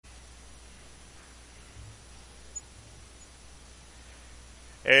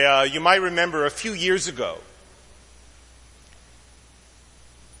You might remember a few years ago,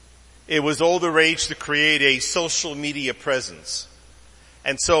 it was all the rage to create a social media presence.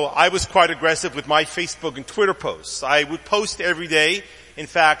 And so I was quite aggressive with my Facebook and Twitter posts. I would post every day, in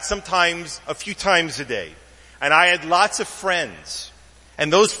fact, sometimes a few times a day. And I had lots of friends.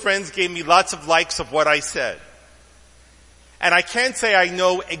 And those friends gave me lots of likes of what I said. And I can't say I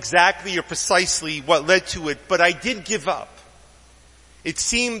know exactly or precisely what led to it, but I did give up. It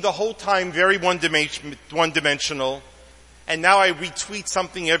seemed the whole time very one-dimensional, and now I retweet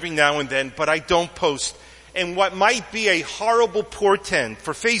something every now and then, but I don't post. And what might be a horrible portent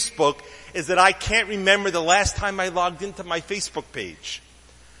for Facebook is that I can't remember the last time I logged into my Facebook page.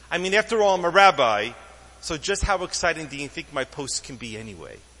 I mean, after all, I'm a rabbi, so just how exciting do you think my posts can be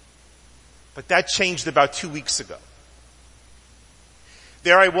anyway? But that changed about 2 weeks ago.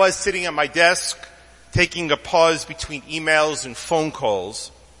 There I was sitting at my desk, taking a pause between emails and phone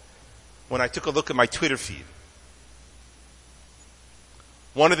calls, when I took a look at my Twitter feed.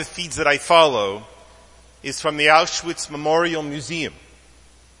 One of the feeds that I follow is from the Auschwitz Memorial Museum.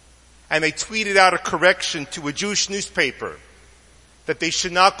 And they tweeted out a correction to a Jewish newspaper that they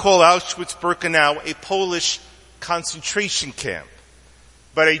should not call Auschwitz-Birkenau a Polish concentration camp,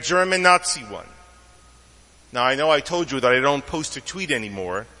 but a German Nazi one. Now, I know I told you that I don't post or tweet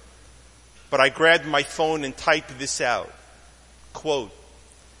anymore, but I grabbed my phone and typed this out. Quote,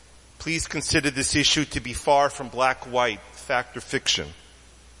 "Please consider this issue to be far from black-white, fact or fiction.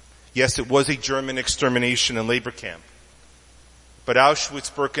 Yes, it was a German extermination and labor camp, but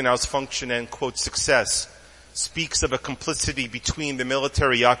Auschwitz-Birkenau's function and, quote, success speaks of a complicity between the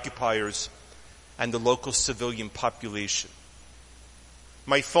military occupiers and the local civilian population."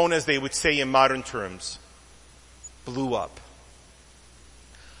 My phone, as they would say in modern terms, blew up.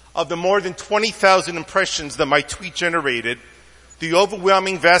 Of the more than 20,000 impressions that my tweet generated, the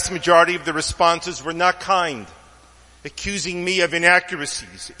overwhelming vast majority of the responses were not kind, accusing me of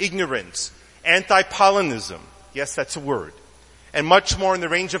inaccuracies, ignorance, anti-Polonism, yes, that's a word, and much more in the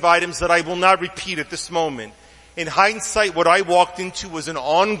range of items that I will not repeat at this moment. In hindsight, what I walked into was an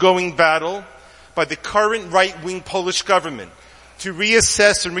ongoing battle by the current right-wing Polish government to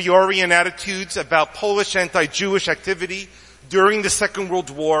reassess and reorient attitudes about Polish anti-Jewish activity during the Second World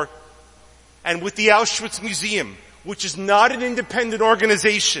War, and with the Auschwitz Museum, which is not an independent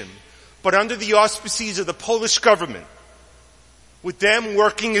organization, but under the auspices of the Polish government, with them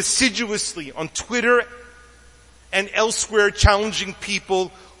working assiduously on Twitter and elsewhere challenging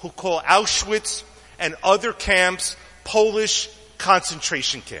people who call Auschwitz and other camps Polish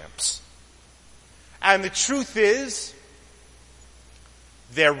concentration camps. And the truth is,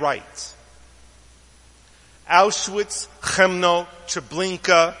 they're right. Auschwitz, Chemno,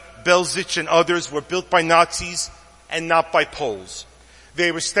 Treblinka, Belzec, and others were built by Nazis and not by Poles.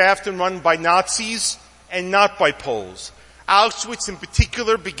 They were staffed and run by Nazis and not by Poles. Auschwitz in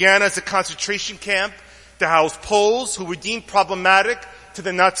particular began as a concentration camp to house Poles who were deemed problematic to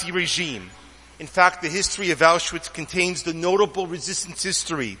the Nazi regime. In fact, the history of Auschwitz contains the notable resistance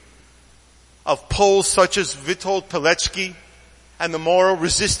history of Poles such as Witold Pilecki and the moral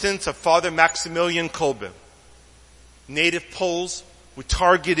resistance of Father Maximilian Kolbe. Native Poles were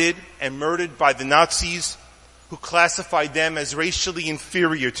targeted and murdered by the Nazis, who classified them as racially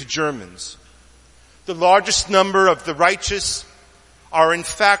inferior to Germans. The largest number of the righteous are in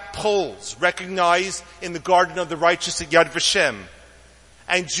fact Poles, recognized in the Garden of the Righteous at Yad Vashem.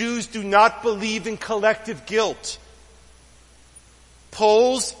 And Jews do not believe in collective guilt.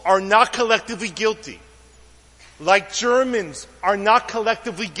 Poles are not collectively guilty, like Germans are not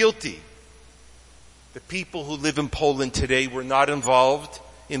collectively guilty. The people who live in Poland today were not involved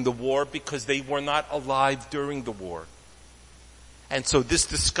in the war because they were not alive during the war. And so this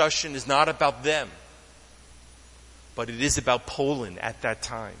discussion is not about them, but it is about Poland at that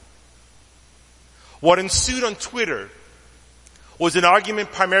time. What ensued on Twitter was an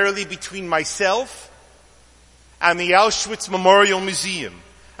argument primarily between myself and the Auschwitz Memorial Museum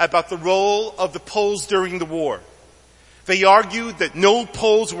about the role of the Poles during the war. They argued that no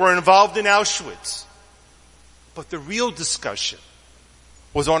Poles were involved in Auschwitz. But the real discussion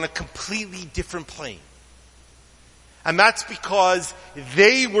was on a completely different plane. And that's because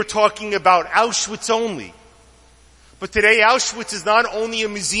they were talking about Auschwitz only. But today Auschwitz is not only a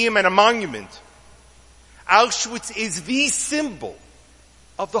museum and a monument. Auschwitz is the symbol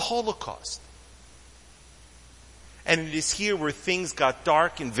of the Holocaust. And it is here where things got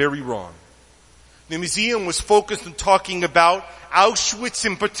dark and very wrong. The museum was focused on talking about Auschwitz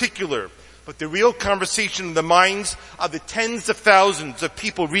in particular, but the real conversation in the minds of the tens of thousands of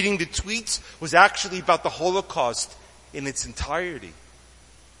people reading the tweets was actually about the Holocaust in its entirety.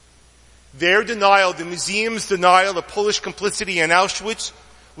 Their denial, the museum's denial of Polish complicity in Auschwitz,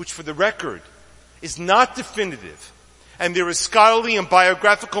 which for the record is not definitive, and there is scholarly and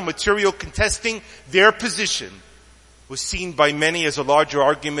biographical material contesting their position, was seen by many as a larger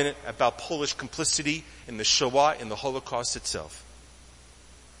argument about Polish complicity in the Shoah and the Holocaust itself,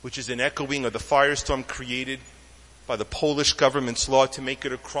 which is an echoing of the firestorm created by the Polish government's law to make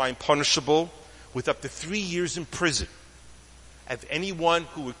it a crime punishable with up to 3 years in prison of anyone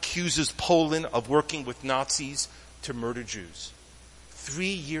who accuses Poland of working with Nazis to murder Jews. 3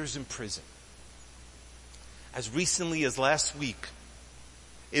 years in prison. As recently as last week,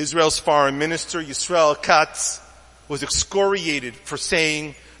 Israel's foreign minister, Yisrael Katz, was excoriated for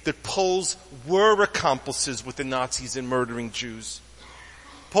saying that Poles were accomplices with the Nazis in murdering Jews.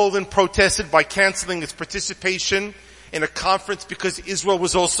 Poland protested by canceling its participation in a conference because Israel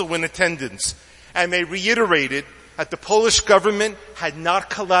was also in attendance. And they reiterated that the Polish government had not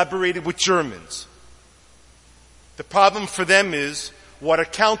collaborated with Germans. The problem for them is what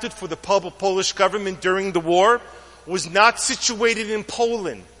accounted for the Polish government during the war was not situated in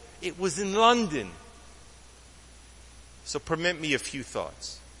Poland. It was in London. So permit me a few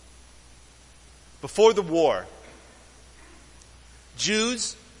thoughts. Before the war,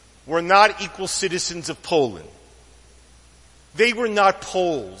 Jews were not equal citizens of Poland. They were not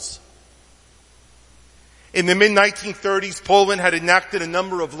Poles. In the mid-1930s, Poland had enacted a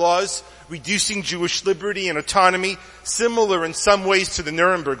number of laws reducing Jewish liberty and autonomy, similar in some ways to the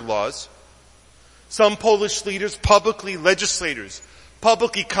Nuremberg laws. Some Polish leaders, legislators,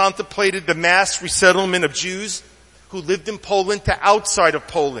 publicly contemplated the mass resettlement of Jews who lived in Poland to outside of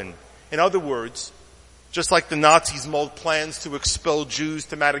Poland. In other words, just like the Nazis mulled plans to expel Jews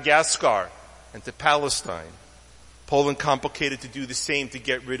to Madagascar and to Palestine, Poland complicated to do the same to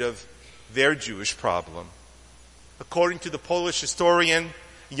get rid of their Jewish problem. According to the Polish historian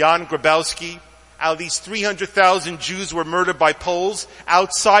Jan Grabowski, at least 300,000 Jews were murdered by Poles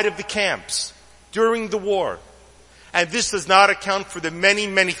outside of the camps during the war. And this does not account for the many,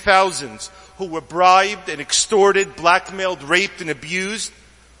 many thousands who were bribed and extorted, blackmailed, raped, and abused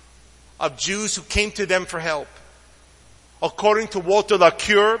of Jews who came to them for help. According to Walter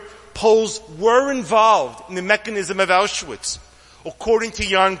Lacour, Poles were involved in the mechanism of Auschwitz. According to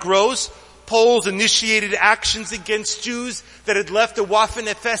Jan Gross, Poles initiated actions against Jews that had left the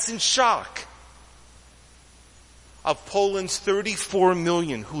Waffen-SS in shock. Of Poland's 34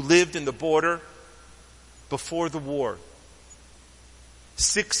 million who lived in the border before the war,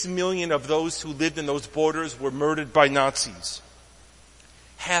 6 million of those who lived in those borders were murdered by Nazis.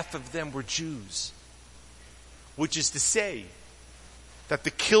 Half of them were Jews, which is to say that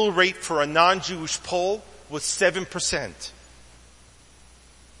the kill rate for a non-Jewish Pole was 7%.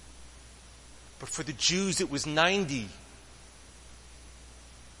 But for the Jews, it was 90.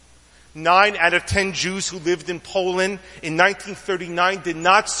 9 out of 10 Jews who lived in Poland in 1939 did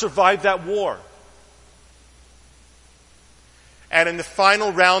not survive that war. And in the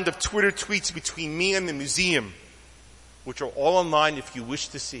final round of Twitter tweets between me and the museum, which are all online if you wish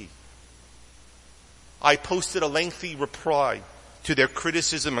to see, I posted a lengthy reply to their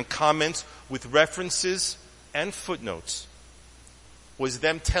criticism and comments with references and footnotes, was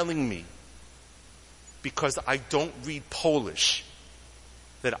them telling me, because I don't read Polish,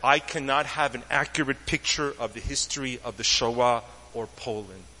 that I cannot have an accurate picture of the history of the Shoah or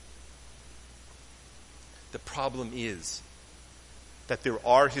Poland. The problem is that there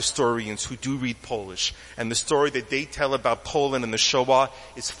are historians who do read Polish, and the story that they tell about Poland and the Shoah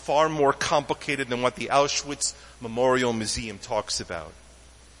is far more complicated than what the Auschwitz Memorial Museum talks about.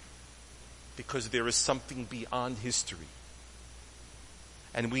 Because there is something beyond history.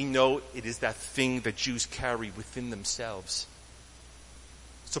 And we know it is that thing that Jews carry within themselves.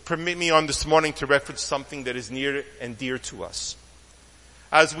 So permit me on this morning to reference something that is near and dear to us.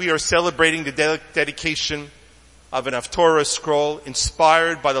 As we are celebrating the dedication of an Haftorah scroll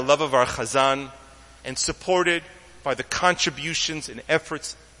inspired by the love of our Chazan and supported by the contributions and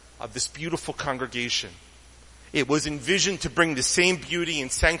efforts of this beautiful congregation, it was envisioned to bring the same beauty and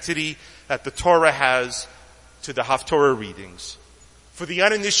sanctity that the Torah has to the Haftorah readings. For the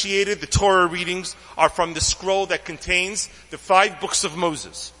uninitiated, the Torah readings are from the scroll that contains the 5 books of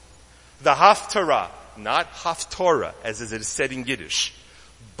Moses. The Haftarah, not Haftorah as it is said in Yiddish,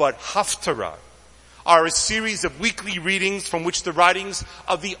 but Haftarah, are a series of weekly readings from which the writings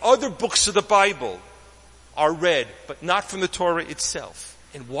of the other books of the Bible are read, but not from the Torah itself.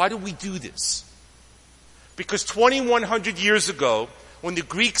 And why do we do this? Because 2,100 years ago, when the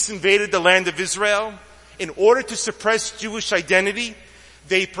Greeks invaded the land of Israel, in order to suppress Jewish identity,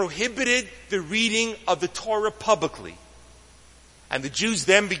 they prohibited the reading of the Torah publicly. And the Jews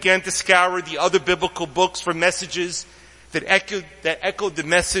then began to scour the other biblical books for messages that echoed the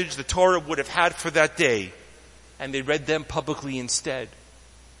message the Torah would have had for that day. And they read them publicly instead.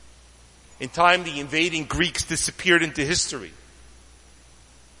 In time, the invading Greeks disappeared into history.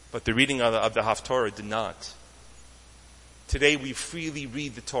 But the reading of the Haftorah did not. Today we freely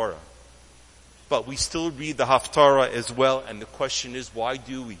read the Torah. But we still read the Haftarah as well, and the question is, why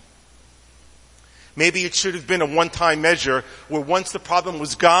do we? Maybe it should have been a one-time measure where once the problem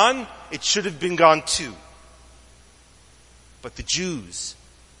was gone, it should have been gone too. But the Jews,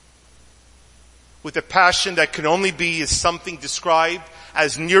 with a passion that can only be as something described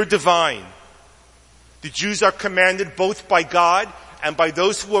as near divine, the Jews are commanded both by God and by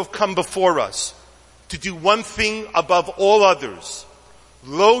those who have come before us to do one thing above all others.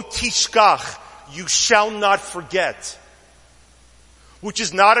 Lo tishkach, you shall not forget. Which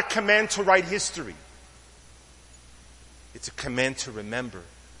is not a command to write history. It's a command to remember.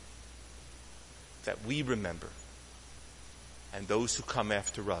 That we remember. And those who come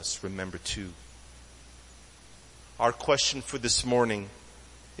after us remember too. Our question for this morning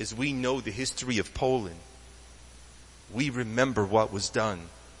is, we know the history of Poland. We remember what was done.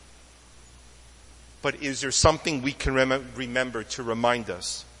 But is there something we can remember to remind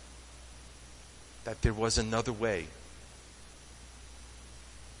us that there was another way?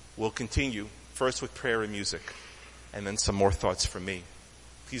 We'll continue first with prayer and music, and then some more thoughts from me.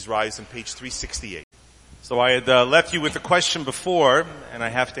 Please rise on page 368. So I had left you with a question before, and I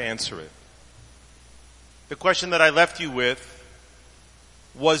have to answer it. The question that I left you with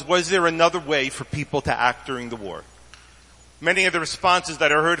was there another way for people to act during the war? Many of the responses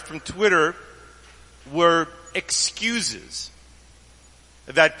that I heard from Twitter were excuses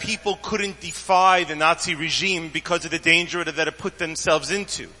that people couldn't defy the Nazi regime because of the danger that it put themselves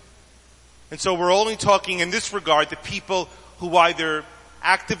into. And so we're only talking in this regard to people who either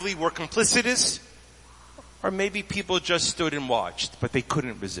actively were complicitous, or maybe people just stood and watched, but they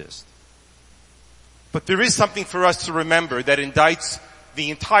couldn't resist. But there is something for us to remember that indicts the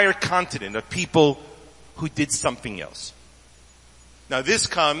entire continent of people who did something else. Now this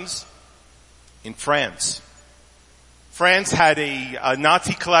comes in France. France had a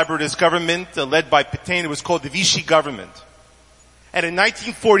Nazi collaborative government led by Pétain. It was called the Vichy government. And in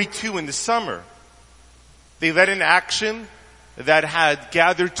 1942, in the summer, they led an action that had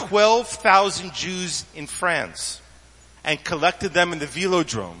gathered 12,000 Jews in France and collected them in the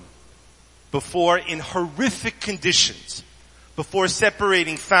Velodrome before, in horrific conditions, before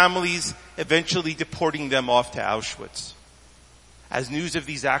separating families, eventually deporting them off to Auschwitz. As news of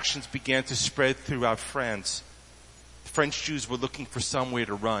these actions began to spread throughout France, French Jews were looking for somewhere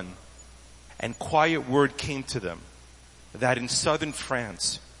to run. And quiet word came to them that in southern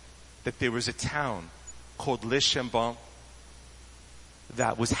France, that there was a town called Le Chambon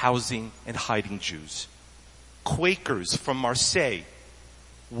that was housing and hiding Jews. Quakers from Marseille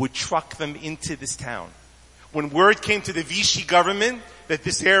would truck them into this town. When word came to the Vichy government that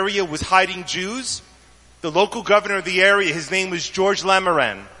this area was hiding Jews, the local governor of the area, his name was Georges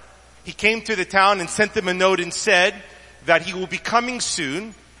Lameran, he came to the town and sent them a note and said that he will be coming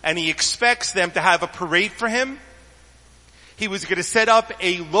soon and he expects them to have a parade for him. He was going to set up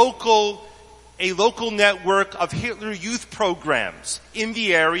a local network of Hitler Youth programs in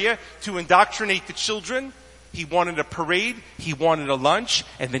the area to indoctrinate the children. He wanted a parade, he wanted a lunch,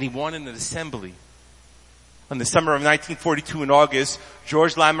 and then he wanted an assembly. In the summer of 1942 in August,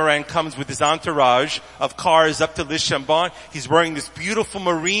 Georges Lameran comes with his entourage of cars up to Le Chambon. He's wearing this beautiful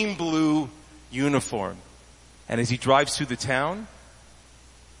marine blue uniform. And as he drives through the town,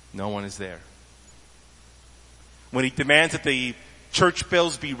 no one is there. When he demands that the church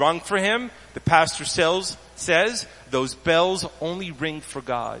bells be rung for him, the pastor says, those bells only ring for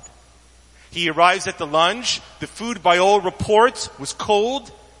God. He arrives at the lunch. The food, by all reports, was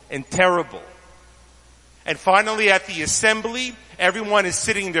cold and terrible. And finally, at the assembly, everyone is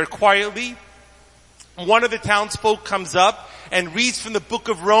sitting there quietly. One of the townsfolk comes up and reads from the book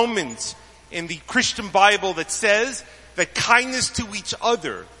of Romans in the Christian Bible that says that kindness to each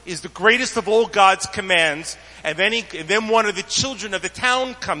other is the greatest of all God's commands. And then one of the children of the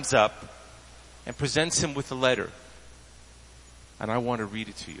town comes up and presents him with a letter. And I want to read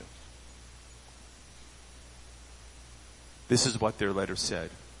it to you. This is what their letter said.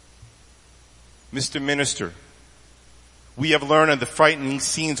 Mr. Minister, we have learned of the frightening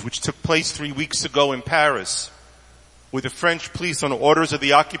scenes which took place 3 weeks ago in Paris, where the French police, on orders of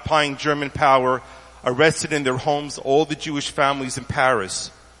the occupying German power, arrested in their homes all the Jewish families in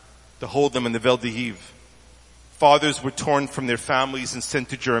Paris to hold them in the Vel d'Hiv. Fathers were torn from their families and sent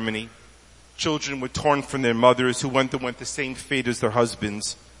to Germany. children were torn from their mothers who underwent the same fate as their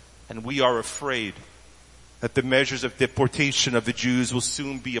husbands, and we are afraid that the measures of deportation of the Jews will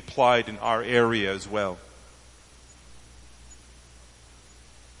soon be applied in our area as well.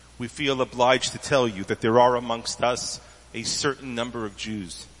 We feel obliged to tell you that there are amongst us a certain number of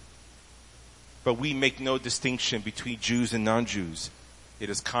Jews. But we make no distinction between Jews and non-Jews. It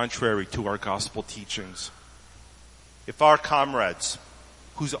is contrary to our gospel teachings. If our comrades,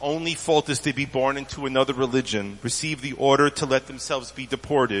 whose only fault is to be born into another religion, receive the order to let themselves be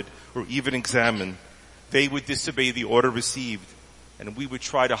deported or even examined, they would disobey the order received, and we would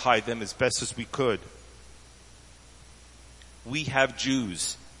try to hide them as best as we could. We have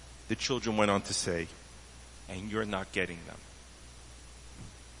Jews, the children went on to say, and you're not getting them.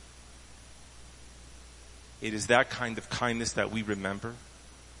 It is that kind of kindness that we remember,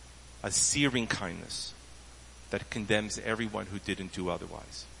 a searing kindness that condemns everyone who didn't do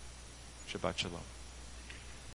otherwise. Shabbat Shalom.